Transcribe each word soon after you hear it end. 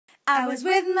I was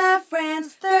with my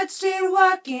friends, 3rd Street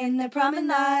walking the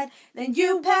promenade. Then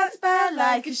you passed by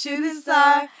like a shooting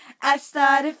star. I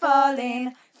started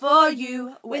falling for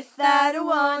you without a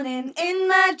warning. In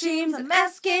my dreams, I'm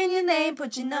asking your name,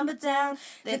 put your number down.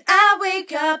 Then I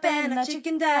wake up and I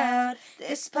chickened out.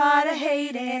 This part I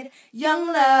hated. Young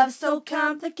love, so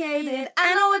complicated.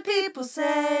 I know what people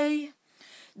say.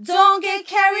 Don't get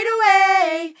carried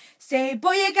away. Say,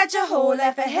 boy, you got your whole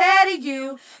life ahead of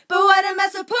you. But what am I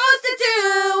supposed to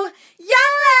do?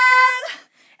 Young love,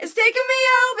 it's taking me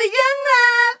over, young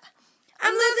love.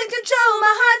 I'm losing control,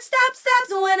 my heart stops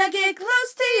when I get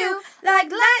close to you. Like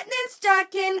lightning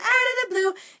striking out of the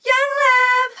blue. Young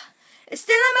love, it's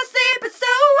still in my sleep, but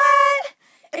so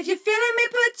what? If you're feeling me,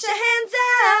 put your hands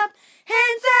up,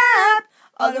 hands up.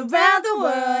 All around the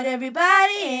world,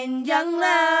 everybody in young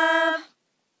love.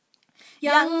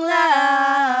 Young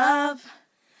love.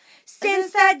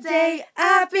 Since that day,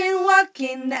 I've been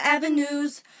walking the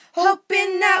avenues,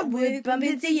 hoping I would bump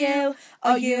into you,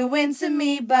 or you into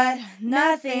me, but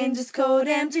nothing, just cold,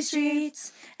 empty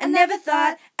streets. I never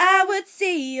thought I would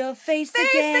see your face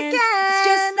again. It's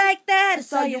just like that, I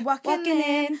saw you walking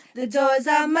in the doors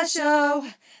of my show.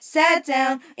 Sat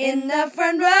down in the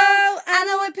front row. I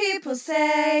know what people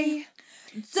say.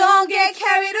 Don't get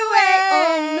carried away,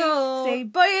 oh no. Say,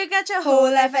 boy, you got your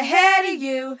whole life ahead of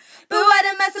you. But what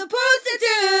am I supposed to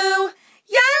do?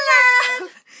 Young love,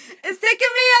 it's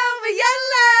taking me over, young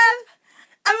love.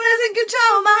 I'm losing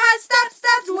control, my heart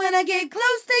stops when I get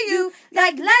close to you.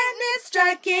 Like lightning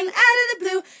striking out of the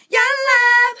blue. Young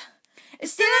love,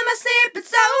 it's still in my sleep, but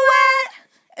so what?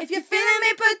 If you're feeling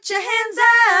me, put your hands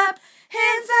up,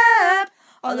 hands up.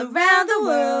 All around the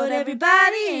world,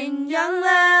 everybody in young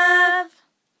love.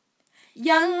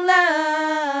 Young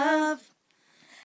love.